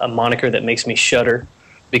moniker that makes me shudder,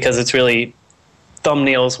 because it's really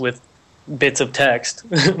thumbnails with bits of text,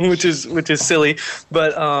 which is silly.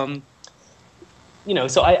 But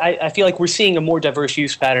so I feel like we're seeing a more diverse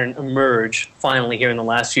use pattern emerge finally here in the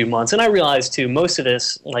last few months. And I realize too, most of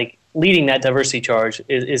this, like leading that diversity charge,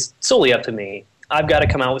 is solely up to me. I've got to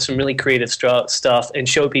come out with some really creative stuff and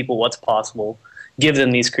show people what's possible, give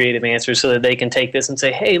them these creative answers so that they can take this and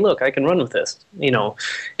say, hey, look, I can run with this,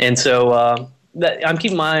 And so I'm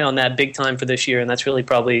keeping my eye on that big time for this year, and that's really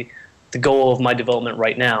probably the goal of my development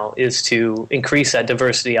right now, is to increase that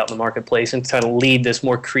diversity out in the marketplace and kind of lead this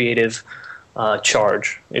more creative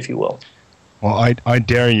charge, if you will. Well, I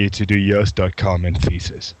dare you to do Yoast.com and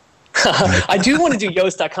Thesis. I do want to do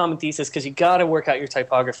Yoast.com and Thesis, because you got to work out your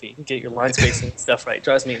typography and get your line spacing and stuff right. It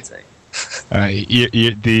drives me insane.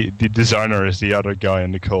 The designer is the other guy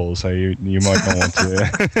in the call, so you might not want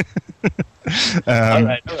to. All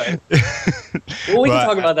right. Well, we can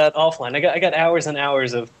talk about that offline. I got hours and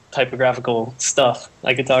hours of typographical stuff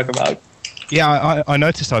I could talk about. Yeah, I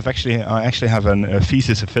noticed I actually have a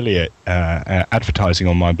Thesis affiliate advertising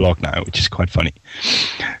on my blog now, which is quite funny.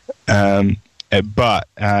 But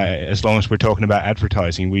as long as we're talking about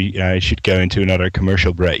advertising, we should go into another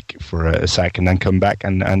commercial break for a sec and then come back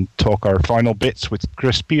and talk our final bits with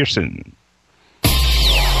Chris Pearson.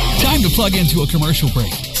 Time to plug into a commercial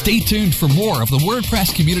break. Stay tuned for more of the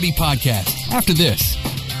WordPress Community Podcast after this.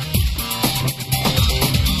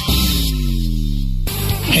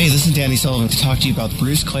 Hey, this is Danny Sullivan to talk to you about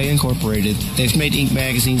Bruce Clay Incorporated. They've made Inc.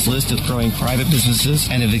 Magazine's list of growing private businesses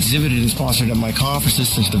and have exhibited and sponsored at my conferences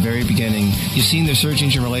since the very beginning. You've seen their search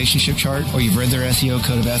engine relationship chart, or you've read their SEO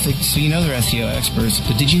code of ethics, so you know they're SEO experts.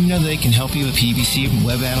 But did you know they can help you with PPC,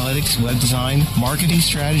 web analytics, web design, marketing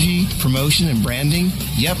strategy, promotion, and branding?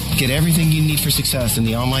 Yep, get everything you need for success in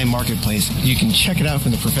the online marketplace. You can check it out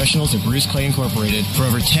from the professionals at Bruce Clay Incorporated. For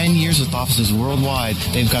over 10 years with offices worldwide,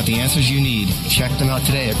 they've got the answers you need. Check them out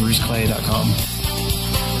today at bruceclay.com.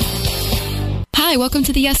 Hi, welcome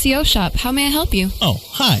to the SEO shop. How may I help you? Oh,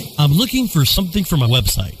 hi. I'm looking for something for my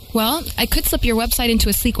website. Well, I could slip your website into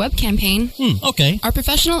a sleek web campaign. Okay. Our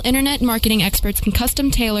professional internet marketing experts can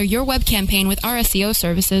custom tailor your web campaign with our SEO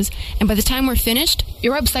services, and by the time we're finished,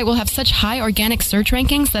 your website will have such high organic search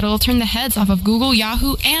rankings that it'll turn the heads off of Google,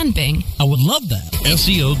 Yahoo, and Bing. I would love that.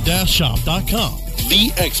 SEO-shop.com.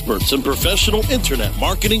 The experts in professional internet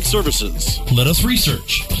marketing services. Let us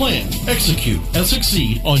research, plan, execute, and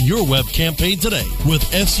succeed on your web campaign today with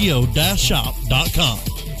SEO-shop.com.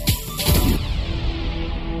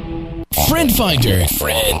 Friend Finder,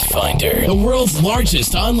 the world's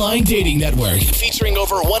largest online dating network, Featuring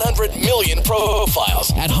over 100 million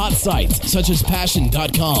profiles. at hot sites such as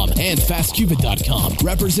Passion.com and FastCupid.com,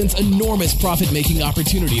 Represents enormous profit-making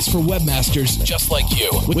opportunities for webmasters just like you.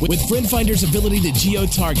 With Friend Finder's ability to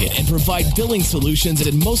geo-target and provide billing solutions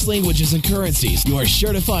in most languages and currencies, You are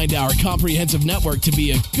sure to find our comprehensive network to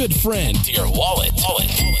be a good friend to your wallet.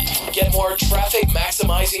 Get more traffic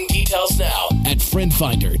maximizing details now at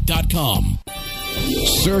FriendFinder.com.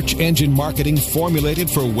 Search engine marketing formulated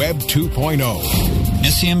for Web 2.0.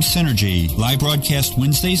 SEM Synergy, live broadcast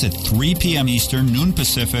Wednesdays at 3 p.m. Eastern, noon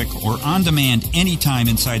Pacific, or on demand anytime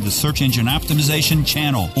inside the Search Engine Optimization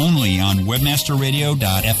channel, only on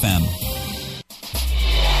webmasterradio.fm.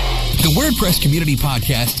 The WordPress Community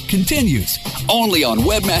Podcast continues, only on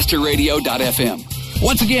webmasterradio.fm.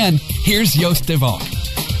 Once again, here's Joost de Valk.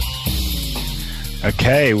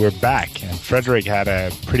 Okay, we're back. And Frederick had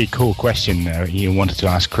a pretty cool question he wanted to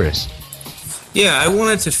ask Chris. Yeah, I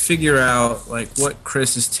wanted to figure out what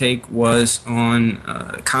Chris's take was on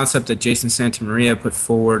a concept that Jason Santamaria put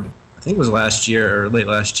forward think it was last year or late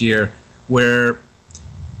last year, where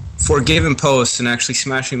for a given post, and actually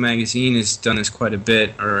Smashing Magazine has done this quite a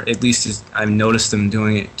bit, or at least I've noticed them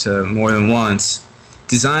doing it more than once,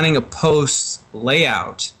 designing a post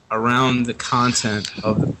layout around the content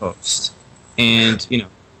of the post. And,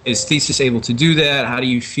 is Thesis able to do that? How do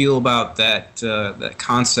you feel about that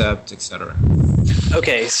concept, etc.?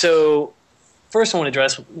 Okay, so first I want to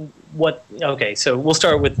address so we'll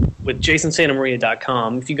start with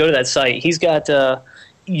jasonsantamaria.com. If you go to that site, he's got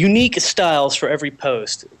unique styles for every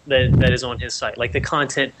post that is on his site. Like the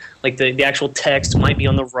content, like the actual text might be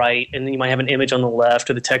on the right, and then you might have an image on the left,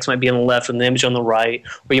 or the text might be on the left and the image on the right,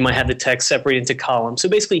 or you might have the text separated into columns. So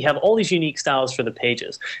basically you have all these unique styles for the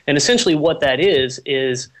pages. And essentially what that is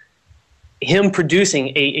him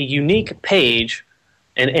producing a unique page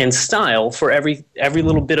and style for every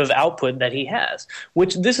little bit of output that he has,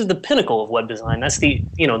 which this is the pinnacle of web design.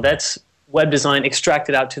 That's web design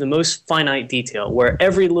extracted out to the most finite detail, where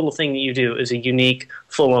every little thing that you do is a unique,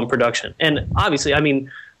 full-on production. And obviously,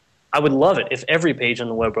 I would love it if every page on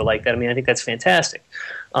the web were like that. I think that's fantastic.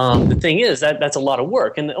 The thing is that's a lot of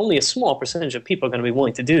work, and only a small percentage of people are going to be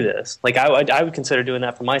willing to do this. Like I would consider doing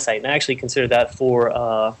that for my site, and I actually consider that for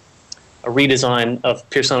a redesign of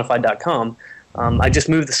Pearsonified.com. I just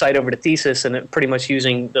moved the site over to Thesis, and pretty much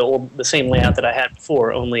using the same layout that I had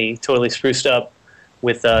before, only totally spruced up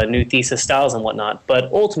with new Thesis styles and whatnot.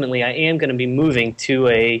 But ultimately, I am going to be moving to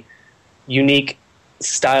a unique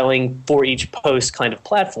styling for each post kind of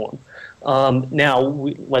platform. Now,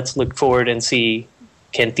 let's look forward and see,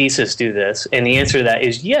 can Thesis do this? And the answer to that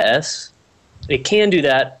is yes, it can do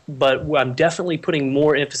that, but I'm definitely putting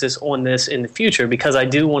more emphasis on this in the future, because I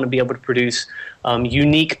do want to be able to produce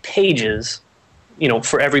unique pages,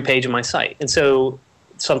 for every page of my site. And so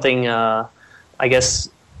something, I guess,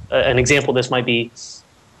 an example of this might be,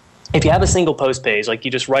 if you have a single post page, like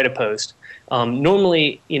you just write a post,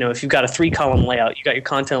 normally, if you've got a 3-column layout, you got your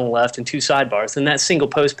content on the left and 2 sidebars, then that single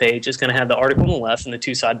post page is going to have the article on the left and the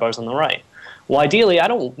 2 sidebars on the right. Well, ideally,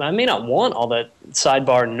 I may not want all that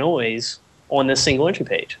sidebar noise on this single entry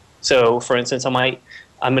page. So, for instance, I'm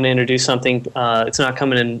going to introduce something. It's not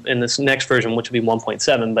coming in this next version, which will be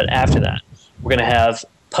 1.7, but after that, we're going to have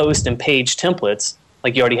post and page templates.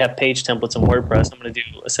 Like you already have page templates in WordPress. I'm going to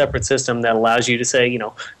do a separate system that allows you to say,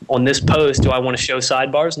 on this post, do I want to show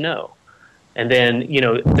sidebars? No. And then,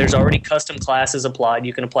 there's already custom classes applied.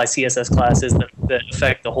 You can apply CSS classes that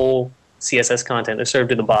affect the whole CSS content. They're served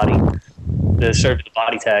to the body. They're served to the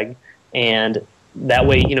body tag. And that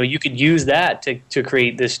way, you could use that to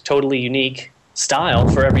create this totally unique style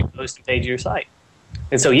for every post and page of your site.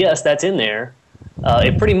 And so, yes, that's in there.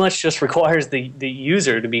 It pretty much just requires the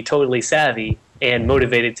user to be totally savvy and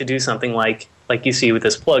motivated to do something like you see with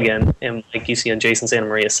this plugin and like you see on Jason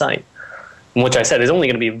Santamaria's site, which I said is only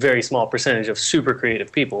going to be a very small percentage of super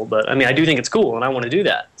creative people. But, I do think it's cool, and I want to do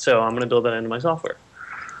that. So I'm going to build that into my software.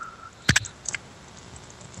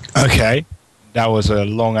 Okay. That was a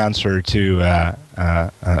long answer to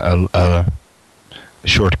a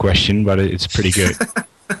short question, but it's pretty good.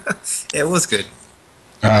 It was good.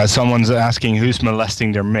 Someone's asking who's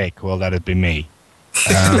molesting their mic. Well, that'd be me.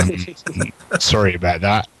 Sorry about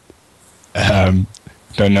that.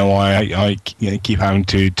 Don't know why I keep having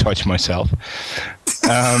to touch myself.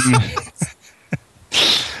 I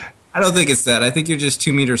don't think it's that. I think you're just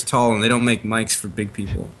 2 meters tall, and they don't make mics for big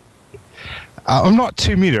people. I'm not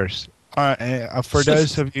 2 meters. For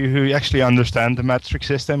those of you who actually understand the metric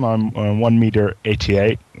system, I'm 1 meter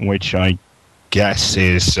 88, which I guess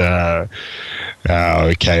is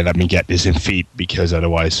okay. Let me get this in feet, because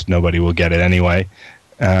otherwise nobody will get it anyway.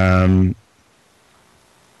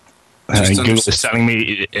 Google is telling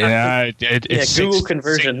me it's Google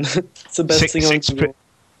conversion. It's the best thing on Google.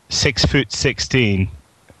 6'16".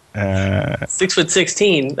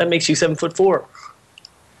 6'16". That makes you 7'4".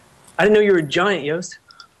 I didn't know you were a giant, Yost.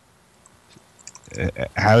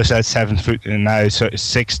 How is that 7 foot? No, so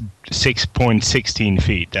 6.16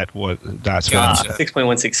 feet. That's what.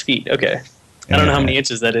 6.16 feet. Okay. I don't know how many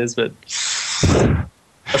inches that is, but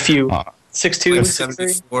a few. 6'2",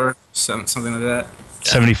 74, something like that.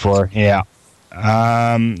 74. Yeah.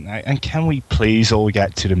 And can we please all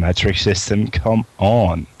get to the metric system? Come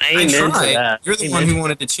on. I tried. You're the one who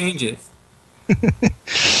wanted to change it.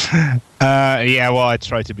 Yeah. Well, I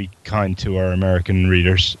try to be kind to our American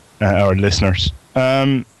readers, our listeners.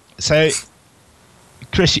 So,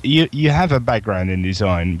 Chris, you have a background in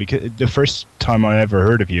design, because the first time I ever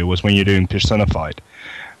heard of you was when you're doing Personified,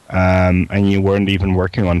 and you weren't even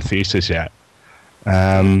working on Thesis yet.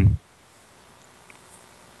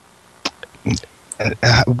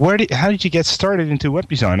 How did you get started into web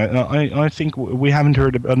design? I think we haven't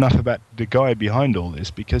heard enough about the guy behind all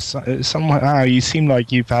this, because somehow you seem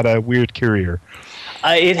like you've had a weird career.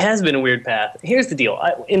 It has been a weird path. Here's the deal.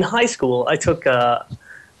 In high school, I took,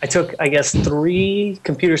 I guess, 3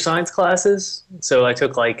 computer science classes. So I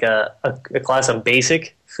took like a class on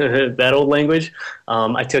BASIC, that old language.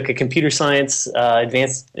 I took a computer science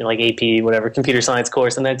advanced, like AP, whatever, computer science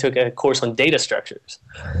course, and then I took a course on data structures.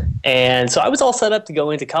 And so I was all set up to go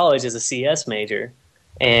into college as a CS major,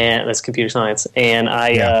 and that's computer science. And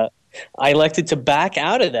I elected to back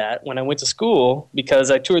out of that when I went to school, because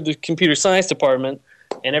I toured the computer science department,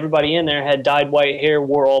 and everybody in there had dyed white hair,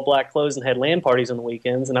 wore all black clothes, and had LAN parties on the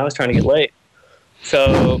weekends, and I was trying to get laid.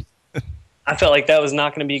 So I felt like that was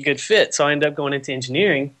not going to be a good fit, so I ended up going into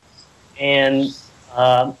engineering, and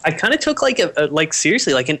I kind of took like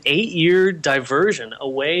seriously like an 8-year diversion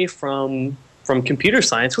away from computer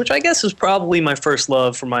science, which I guess was probably my first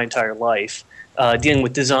love for my entire life, dealing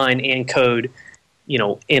with design and code,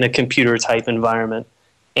 in a computer type environment,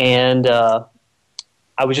 and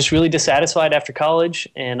I was just really dissatisfied after college,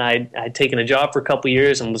 and I'd taken a job for a couple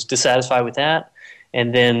years and was dissatisfied with that,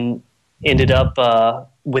 and then ended up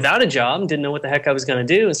without a job, didn't know what the heck I was going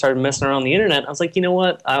to do, and started messing around on the internet. I was like, you know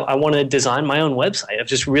what? I want to design my own website. I'm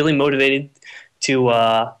just really motivated to,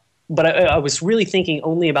 but I was really thinking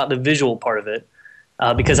only about the visual part of it,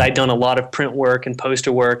 because I'd done a lot of print work and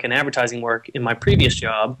poster work and advertising work in my previous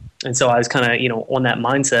job, and so I was kind of, on that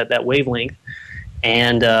mindset, that wavelength,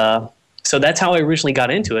 and so that's how I originally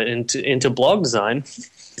got into it, into blog design,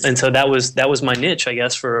 and so that was my niche, I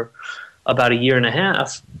guess, for about 1.5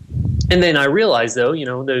 years. And then I realized, though,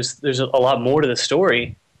 there's a lot more to the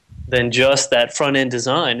story than just that front end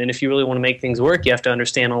design. And if you really want to make things work, you have to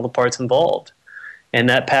understand all the parts involved. And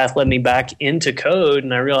that path led me back into code,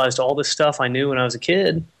 and I realized all this stuff I knew when I was a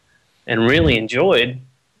kid and really enjoyed.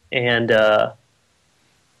 And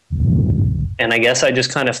I guess I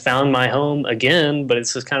just kind of found my home again, but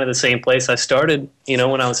it's just kind of the same place I started,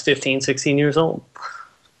 when I was 15, 16 years old.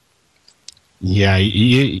 Yeah,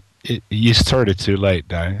 you started too late,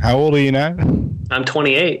 though. How old are you now? I'm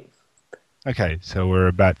 28. Okay, so we're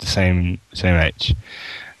about the same age.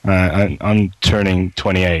 I'm turning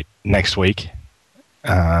 28 next week,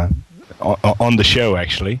 on the show,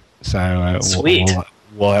 actually. So sweet.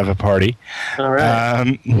 We'll have a party. All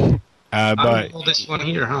right. But I'm the oldest one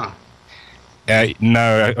here, huh?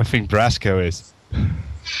 No, I think Brasco is.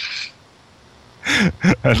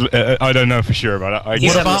 I don't know for sure, but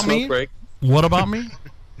what about me? What about me?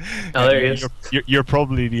 Oh, there he is. You're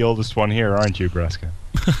probably the oldest one here, aren't you, Brasco?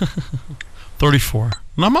 34.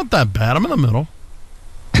 No, I'm not that bad. I'm in the middle.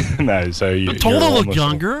 No, so I'm told I look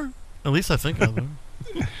younger. At least I think I do.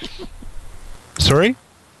 Sorry?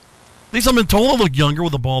 At least I've been told I look younger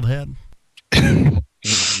with a bald head.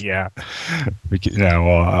 Yeah. No,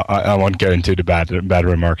 well, I won't go into the bad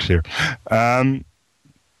remarks here.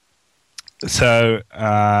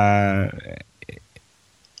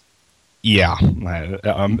 Yeah,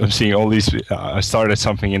 I'm seeing all these. I started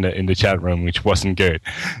something in the chat room which wasn't good.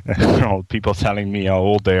 All people telling me how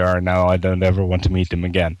old they are now. I don't ever want to meet them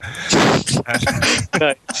again.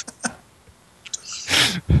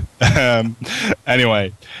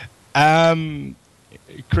 Anyway,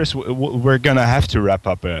 Chris, we're gonna have to wrap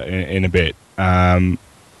up in a bit.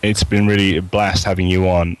 It's been really a blast having you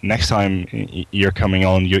on. Next time you're coming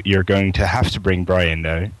on, you're going to have to bring Brian,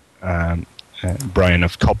 though. Brian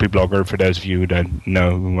of Copyblogger, for those of you who don't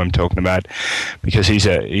know who I'm talking about, because he's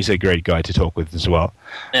a great guy to talk with as well.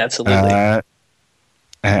 Absolutely.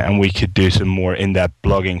 And we could do some more in-depth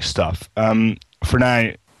blogging stuff. For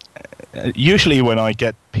now, usually when I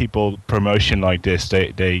get people promotion like this,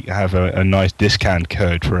 they have a nice discount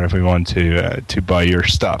code for everyone to buy your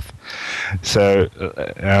stuff. So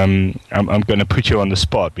I'm going to put you on the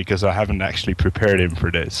spot because I haven't actually prepared him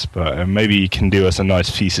for this, but maybe you can do us a nice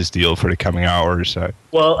thesis deal for the coming hour or so.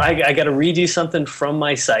 Well, I got to read you something from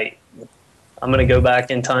my site. I'm going to go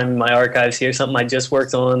back in time in my archives here, something I just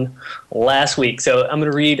worked on last week. So I'm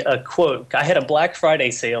going to read a quote. I had a Black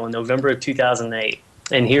Friday sale in November of 2008,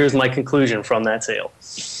 and here's my conclusion from that sale.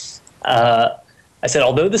 I said,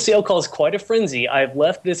 although the sale caused quite a frenzy, I have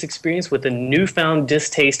left this experience with a newfound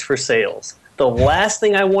distaste for sales. The last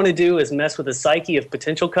thing I want to do is mess with the psyche of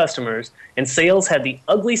potential customers, and sales had the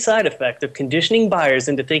ugly side effect of conditioning buyers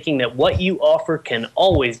into thinking that what you offer can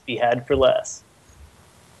always be had for less.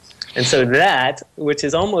 And so that, which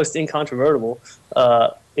is almost incontrovertible,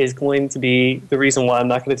 is going to be the reason why I'm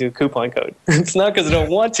not going to do a coupon code. It's not because I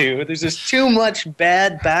don't want to. There's just too much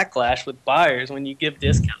bad backlash with buyers when you give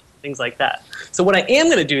discounts. things like that. So what I am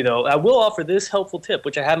going to do, though, I will offer this helpful tip,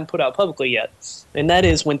 which I haven't put out publicly yet, and that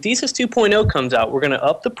is when Thesis 2.0 comes out, we're going to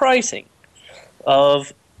up the pricing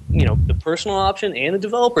of the personal option and the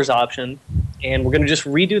developer's option, and we're going to just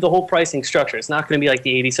redo the whole pricing structure. It's not going to be like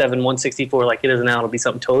the 87, 164 like it is now. It'll be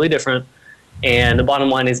something totally different. And the bottom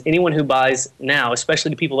line is anyone who buys now, especially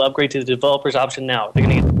the people who upgrade to the developer's option now, they're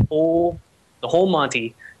going to get the whole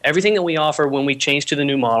Monty, everything that we offer when we change to the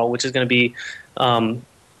new model, which is going to be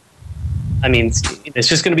it's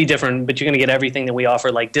just going to be different, but you're going to get everything that we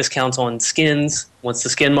offer, like discounts on skins. Once the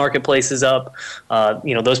skin marketplace is up,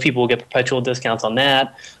 those people will get perpetual discounts on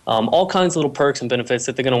that. All kinds of little perks and benefits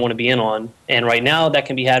that they're going to want to be in on. And right now, that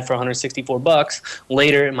can be had for $164.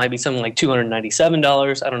 Later, it might be something like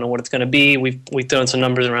 $297. I don't know what it's going to be. We've thrown some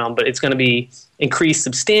numbers around, but it's going to be increased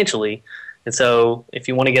substantially. And so if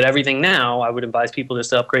you want to get everything now, I would advise people just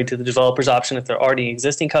to upgrade to the developer's option if they're already an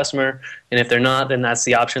existing customer. And if they're not, then that's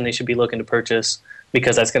the option they should be looking to purchase,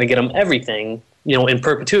 because that's going to get them everything, in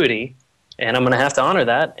perpetuity. And I'm going to have to honor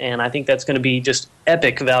that. And I think that's going to be just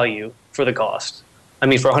epic value for the cost. I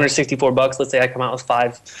mean, for $164, let's say I come out with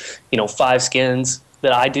five skins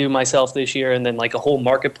that I do myself this year, and then like a whole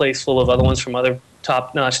marketplace full of other ones from other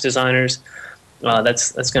top-notch designers.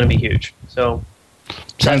 That's going to be huge. So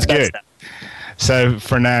sounds good. So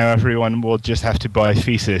for now, everyone will just have to buy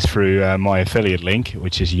Thesis through my affiliate link,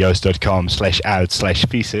 which is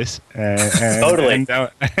yoast.com/out/Thesis. Totally.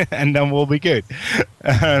 And then we'll be good.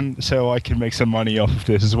 So I can make some money off of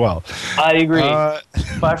this as well. I agree.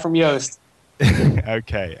 Buy from Yoast.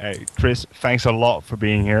 Okay. Hey, Chris, thanks a lot for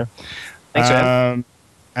being here. Thanks, man.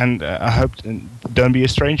 And I hope, don't be a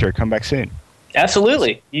stranger. Come back soon.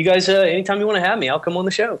 Absolutely. You guys, anytime you want to have me, I'll come on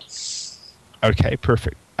the show. Okay,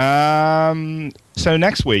 perfect. So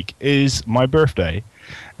next week is my birthday,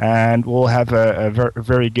 and we'll have a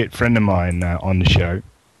very good friend of mine on the show,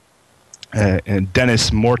 Dennis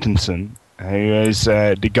Mortensen, who is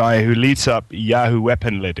the guy who leads up Yahoo Web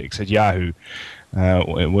Analytics at Yahoo.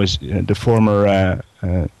 It was the former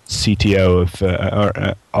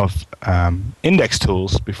CTO of Index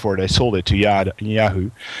Tools before they sold it to Yahoo.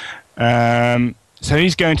 So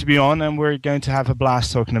he's going to be on, and we're going to have a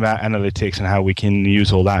blast talking about analytics and how we can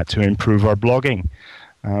use all that to improve our blogging.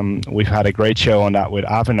 We've had a great show on that with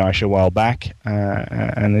Avinash a while back,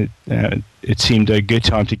 and it seemed a good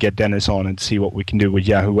time to get Dennis on and see what we can do with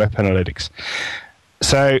Yahoo Web Analytics.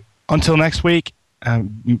 So until next week,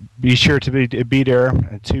 be sure to be there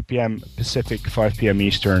at 2 p.m. Pacific, 5 p.m.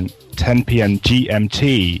 Eastern, 10 p.m.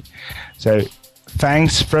 GMT. So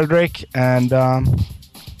thanks, Frederick, and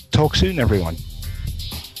talk soon, everyone.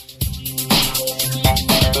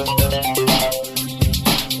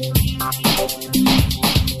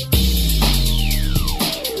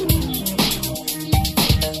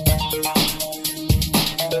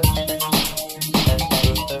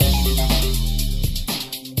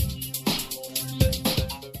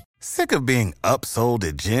 Sick of being upsold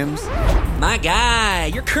at gyms? My guy,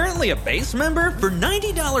 you're currently a base member? For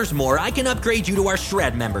 $90 more, I can upgrade you to our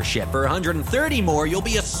Shred membership. For $130 more, you'll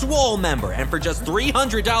be a Swole member. And for just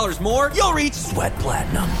 $300 more, you'll reach Sweat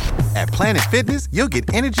Platinum. At Planet Fitness, you'll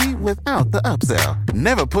get energy without the upsell.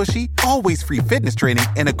 Never pushy, always free fitness training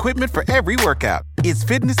and equipment for every workout. It's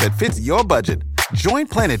fitness that fits your budget. Join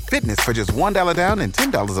Planet Fitness for just $1 down and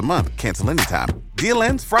 $10 a month. Cancel anytime. Deal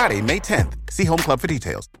ends Friday, May 10th. See Home Club for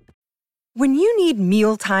details. When you need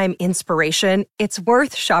mealtime inspiration, it's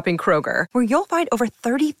worth shopping Kroger, where you'll find over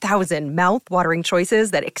 30,000 mouth-watering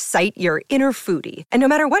choices that excite your inner foodie. And no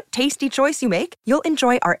matter what tasty choice you make, you'll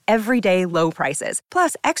enjoy our everyday low prices,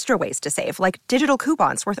 plus extra ways to save, like digital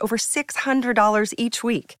coupons worth over $600 each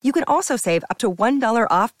week. You can also save up to $1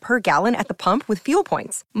 off per gallon at the pump with fuel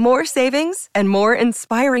points. More savings and more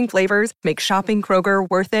inspiring flavors make shopping Kroger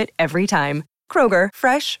worth it every time. Kroger,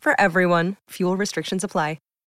 fresh for everyone. Fuel restrictions apply.